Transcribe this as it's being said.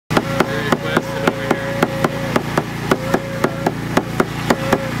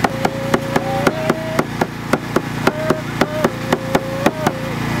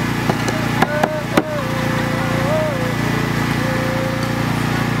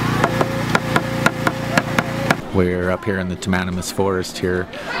We're up here in the Tomanamus Forest here,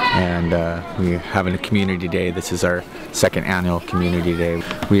 and we're having a community day. This is our second annual community day.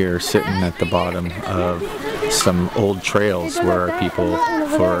 We are sitting at the bottom of some old trails where our people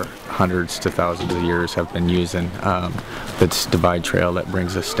for hundreds to thousands of years have been using. This divide trail that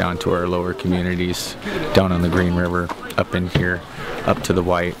brings us down to our lower communities, down on the Green River, up in here, up to the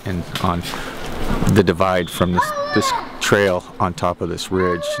White, and on the divide from this trail on top of this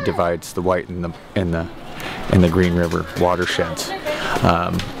ridge divides the White and the Green River watersheds,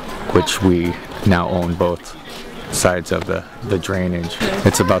 which we now own both sides of the drainage.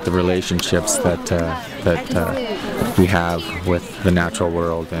 It's about the relationships that we have with the natural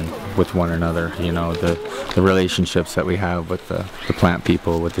world and with one another. You know, the relationships that we have with the plant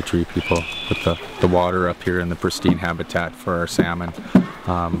people, with the tree people, with the water up here and the pristine habitat for our salmon.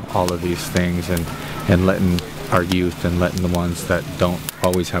 All of these things, and letting our youth and letting the ones that don't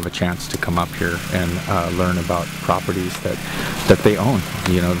always have a chance to come up here and learn about properties that they own.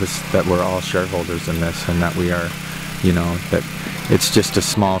 You know, that we're all shareholders in this, and that we are, you know, that it's just a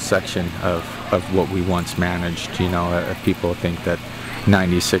small section of what we once managed. You know, people think that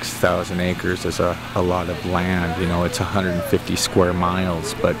 96,000 acres is a lot of land. You know, it's 150 square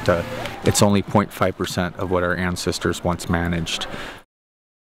miles, but it's only 0.5% of what our ancestors once managed.